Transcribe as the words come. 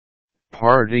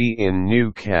Party in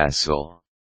Newcastle.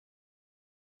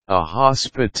 A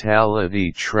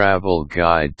hospitality travel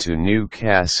guide to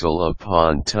Newcastle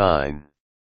upon Tyne.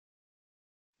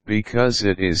 Because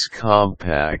it is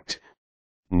compact,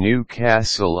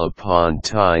 Newcastle upon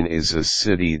Tyne is a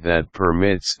city that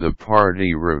permits the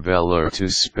party reveller to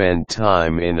spend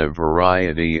time in a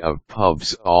variety of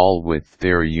pubs, all with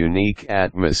their unique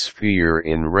atmosphere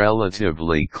in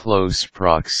relatively close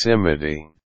proximity.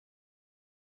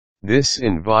 This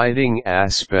inviting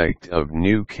aspect of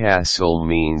Newcastle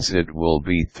means it will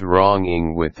be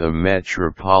thronging with a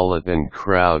metropolitan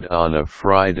crowd on a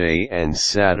Friday and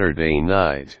Saturday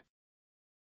night.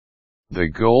 The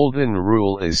golden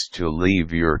rule is to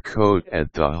leave your coat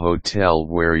at the hotel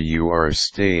where you are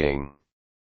staying.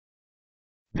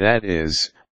 That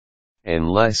is,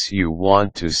 unless you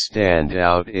want to stand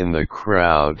out in the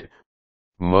crowd,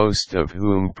 most of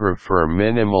whom prefer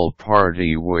minimal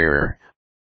party wear,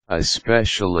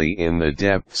 especially in the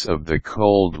depths of the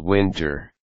cold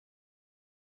winter.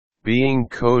 Being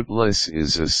coatless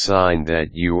is a sign that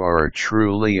you are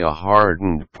truly a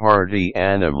hardened party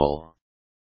animal.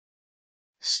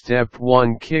 Step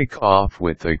 1. Kick off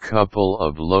with a couple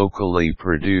of locally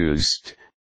produced,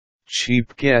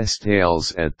 cheap guest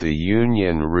ales at the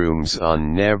Union Rooms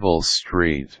on Neville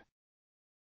Street.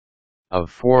 A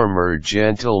former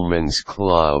gentleman's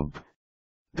club,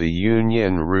 the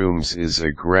Union Rooms is a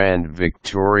grand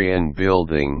Victorian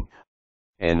building,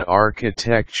 an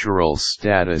architectural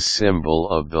status symbol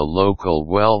of the local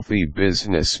wealthy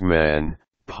businessmen,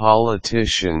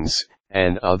 politicians,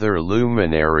 and other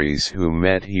luminaries who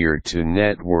met here to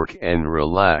network and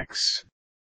relax.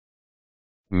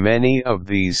 Many of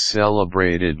these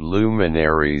celebrated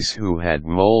luminaries who had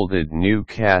molded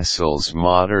Newcastle's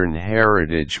modern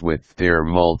heritage with their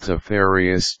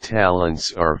multifarious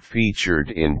talents are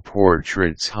featured in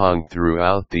portraits hung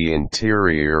throughout the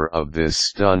interior of this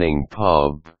stunning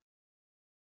pub.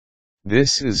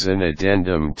 This is an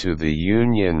addendum to the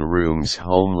Union Room's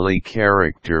homely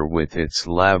character with its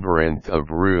labyrinth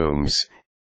of rooms,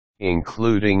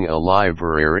 including a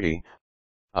library,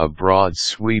 a broad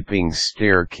sweeping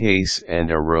staircase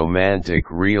and a romantic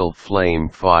real flame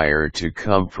fire to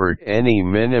comfort any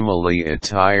minimally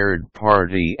attired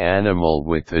party animal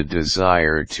with a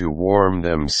desire to warm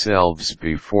themselves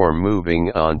before moving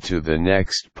on to the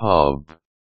next pub.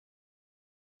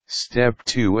 Step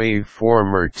 2. A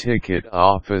former ticket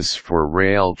office for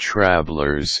rail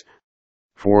travellers.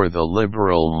 For the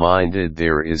liberal-minded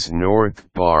there is North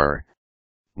Bar,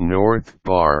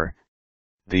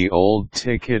 the old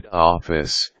ticket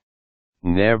office,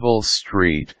 Neville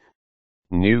Street,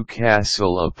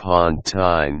 Newcastle upon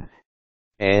Tyne,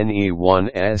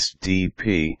 NE1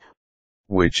 SDP,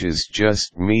 which is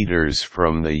just meters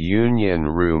from the Union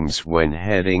Rooms when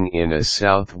heading in a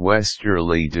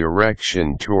southwesterly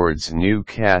direction towards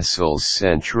Newcastle's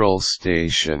Central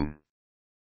Station.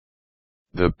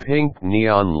 The pink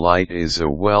neon light is a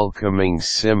welcoming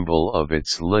symbol of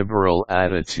its liberal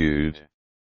attitude.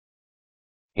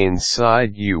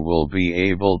 Inside you will be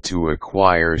able to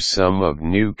acquire some of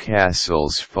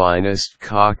Newcastle's finest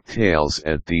cocktails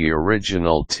at the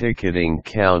original ticketing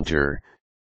counter,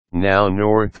 now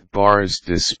North Bar's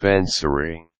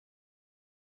dispensary.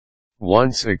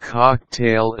 Once a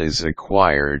cocktail is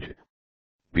acquired,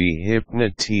 be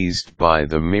hypnotized by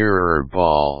the mirror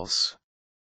balls.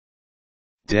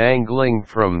 Dangling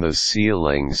from the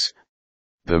ceilings,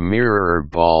 the mirror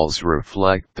balls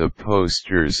reflect the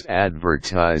posters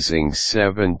advertising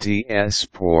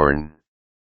 70s porn.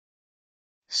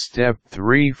 Step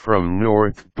 3. From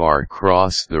North Bar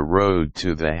cross the road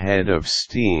to the head of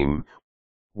steam,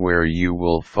 where you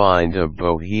will find a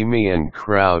bohemian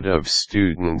crowd of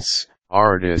students,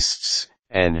 artists,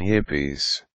 and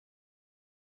hippies.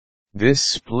 This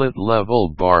split-level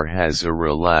bar has a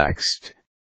relaxed,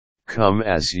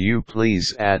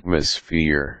 come-as-you-please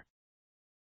atmosphere.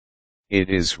 It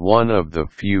is one of the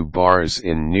few bars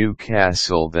in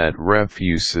Newcastle that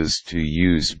refuses to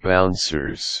use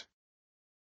bouncers.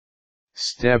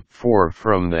 Step 4.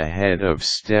 From the head of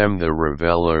stem the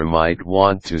reveller might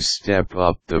want to step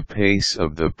up the pace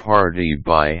of the party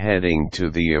by heading to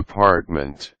the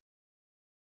apartment.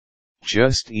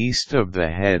 Just east of the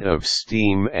head of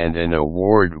steam and an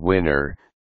award winner,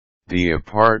 the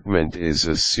apartment is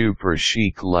a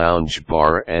super-chic lounge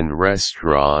bar and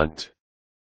restaurant.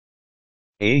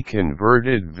 A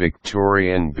converted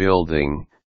Victorian building,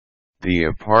 the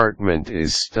apartment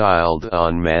is styled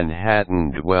on Manhattan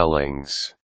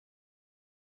dwellings.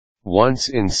 Once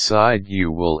inside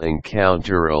you will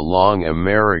encounter a long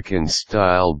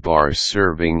American-style bar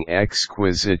serving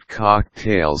exquisite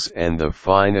cocktails and the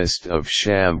finest of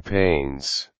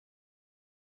champagnes.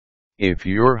 If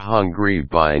you're hungry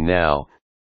by now,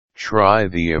 try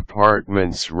the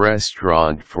apartment's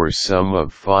restaurant for some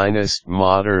of finest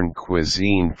modern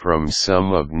cuisine from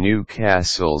some of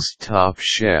Newcastle's top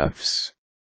chefs.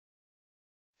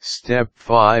 Step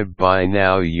 5. By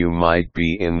now you might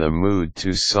be in the mood to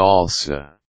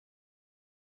salsa.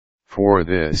 For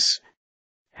this,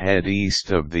 head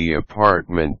east of the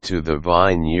apartment to the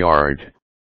Vineyard,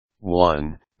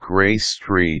 1 Grey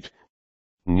Street,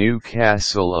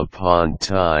 Newcastle upon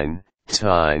Tyne,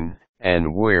 Tyne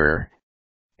and Wear,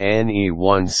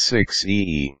 NE1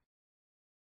 6EE.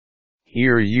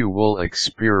 Here you will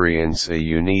experience a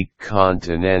unique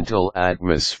continental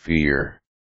atmosphere.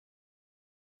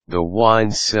 The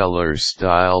wine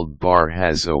cellar-styled bar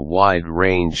has a wide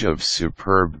range of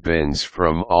superb bins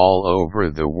from all over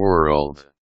the world.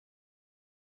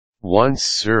 Once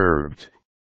served,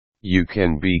 you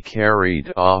can be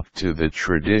carried off to the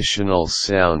traditional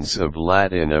sounds of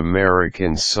Latin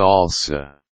American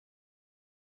salsa.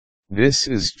 This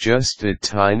is just a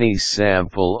tiny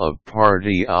sample of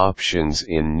party options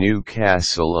in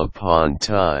Newcastle upon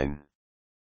Tyne.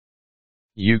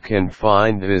 You can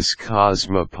find this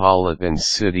cosmopolitan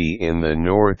city in the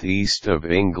northeast of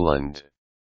England.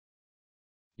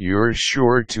 You're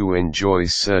sure to enjoy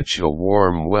such a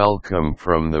warm welcome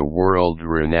from the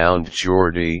world-renowned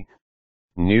Geordie,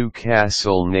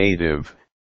 Newcastle native,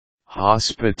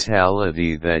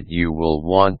 hospitality that you will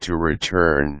want to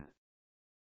return.